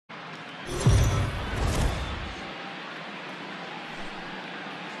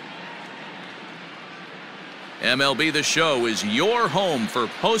MLB The Show is your home for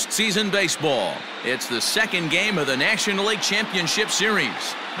postseason baseball. It's the second game of the National League Championship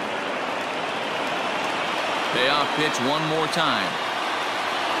Series. Payoff pitch one more time.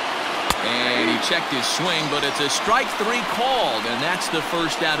 And he checked his swing, but it's a strike three called, and that's the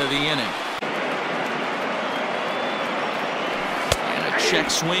first out of the inning. And a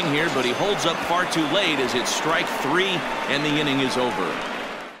check swing here, but he holds up far too late as it's strike three, and the inning is over.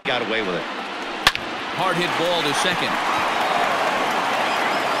 Got away with it. Hard hit ball to second.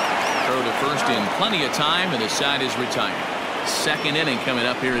 Throw to first in plenty of time, and the side is retired. Second inning coming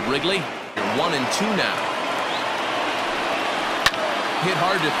up here at Wrigley. You're 1-2 now. Hit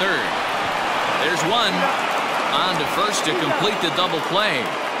hard to third. There's one. On to first to complete the double play.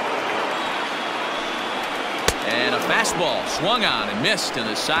 And a fastball swung on and missed, and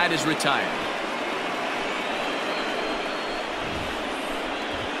the side is retired.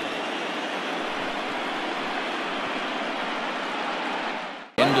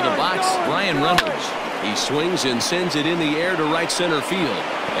 Into the box, Brian Reynolds. He swings and sends it in the air to right center field.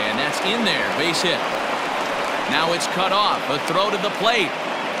 And that's in there, base hit. Now it's cut off, a throw to the plate.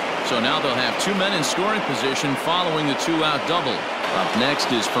 So now they'll have two men in scoring position following the two-out double. Up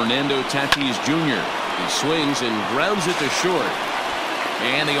next is Fernando Tatis Jr. He swings and grounds it to short.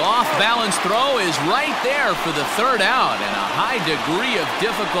 And the off-balance throw is right there for the third out. And a high degree of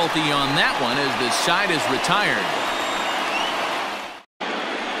difficulty on that one as the side is retired.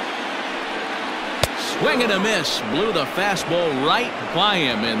 Swing and a miss. Blew the fastball right by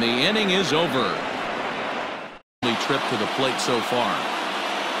him, and the inning is over. Trip to the plate so far.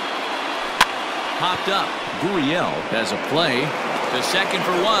 Popped up. Gurriel has a play. To second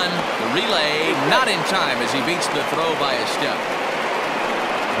for one. The relay not in time as he beats the throw by a step.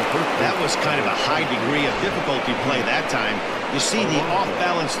 That was kind of a high degree of difficulty play that time. You see the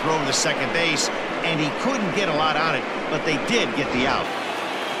off-balance throw to second base, and he couldn't get a lot on it, but they did get the out.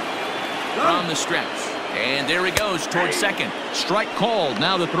 From the stretch. And there he goes towards second. Strike called.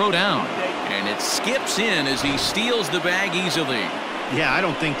 Now the throw down. And it skips in as he steals the bag easily. Yeah, I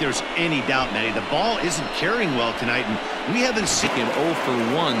don't think there's any doubt, Matty. The ball isn't carrying well tonight, and we haven't seen him 0 for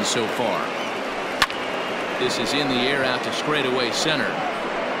 1 so far. This is in the air out to straightaway center.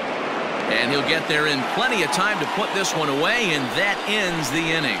 And he'll get there in plenty of time to put this one away, and that ends the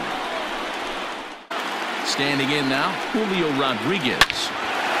inning. Standing in now, Julio Rodriguez.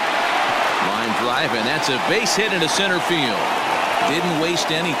 Line drive, and that's a base hit into center field. Didn't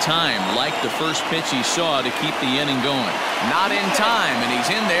waste any time like the first pitch he saw to keep the inning going. Not in time, and he's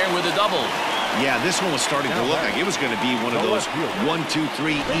in there with a double. Yeah, this one was starting to look like it was going to be one of those 1, 2,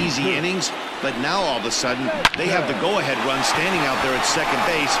 3 easy innings, but now all of a sudden they have the go-ahead run standing out there at second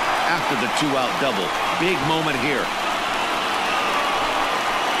base after the two-out double. Big moment here.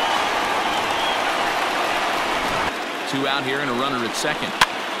 Two out here and a runner at second.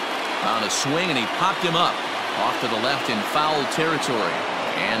 On a swing, and he popped him up. Off to the left in foul territory.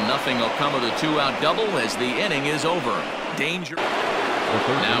 And nothing will come of the two-out double as the inning is over. Danger.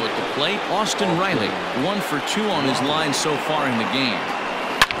 Now at the plate, Austin Riley. 1 for 2 on his line so far in the game.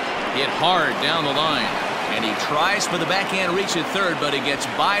 Hit hard down the line. And he tries for the backhand reach at third, but he gets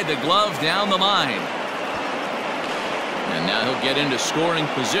by the glove down the line. And now he'll get into scoring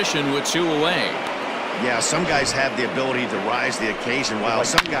position with 2 away. Yeah, some guys have the ability to rise the occasion while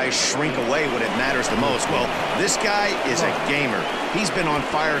some guys shrink away when it matters the most. Well, this guy is a gamer. He's been on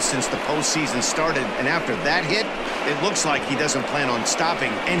fire since the postseason started, and after that hit, it looks like he doesn't plan on stopping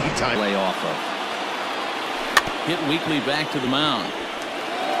anytime. Lay off of. Hit weakly back to the mound.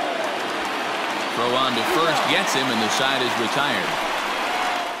 Throw on to first, gets him, and the side is retired.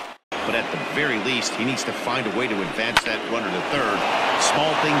 But at the very least, he needs to find a way to advance that runner to third.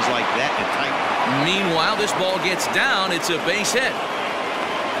 Small things like that in tight. Meanwhile, this ball gets down. It's a base hit.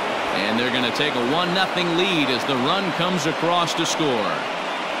 And they're going to take a 1-0 lead as the run comes across to score.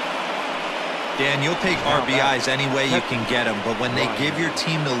 Dan, you'll take RBIs any way you can get them, but when they give your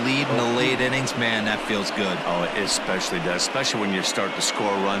team the lead in the late innings, man, that feels good. Oh, it especially does, especially when you start to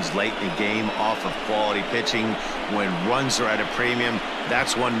score runs late in the game off of quality pitching. When runs are at a premium,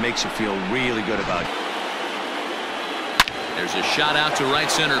 that's one makes you feel really good about it. There's a shot out to right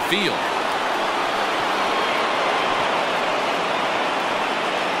center field.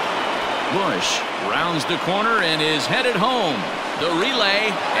 Bush rounds the corner and is headed home. The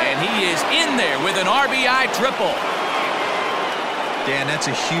relay, and he is in there with an RBI triple. Dan, that's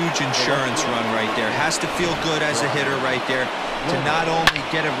a huge insurance run right there. Has to feel good as a hitter right there to not only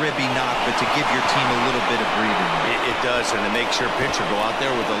get a ribby knock, but to give your team a little bit of breathing room. It does, and it makes your pitcher go out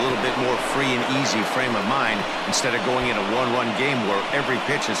there with a little bit more free and easy frame of mind instead of going in a one-run game where every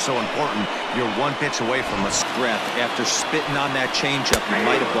pitch is so important. You're one pitch away from a breath. After spitting on that changeup, you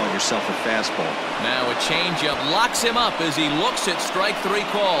might have bought yourself a fastball. Now a changeup locks him up as he looks at strike 3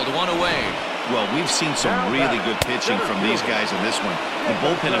 called, 1 away. Well, we've seen some really good pitching from these guys in this one. The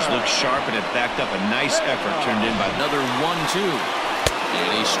bullpen has looked sharp and it backed up a nice effort turned in by another 1-2. And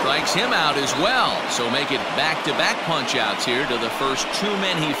he strikes him out as well. So make it back-to-back punch-outs here to the first 2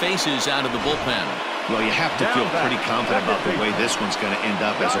 men he faces out of the bullpen. Well, you have to feel pretty confident about the way this one's going to end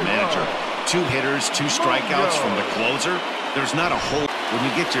up as a manager. 2 hitters, 2 strikeouts from the closer. There's not a hole when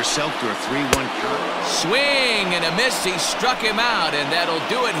you get yourself to a 3-1 count. Swing and a miss. He struck him out, and that'll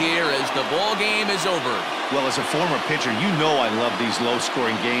do it here as the ball game is over. Well, as a former pitcher, you know I love these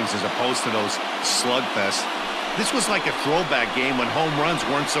low-scoring games as opposed to those slugfests. This was like a throwback game when home runs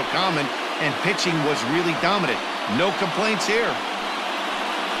weren't so common and pitching was really dominant. No complaints here.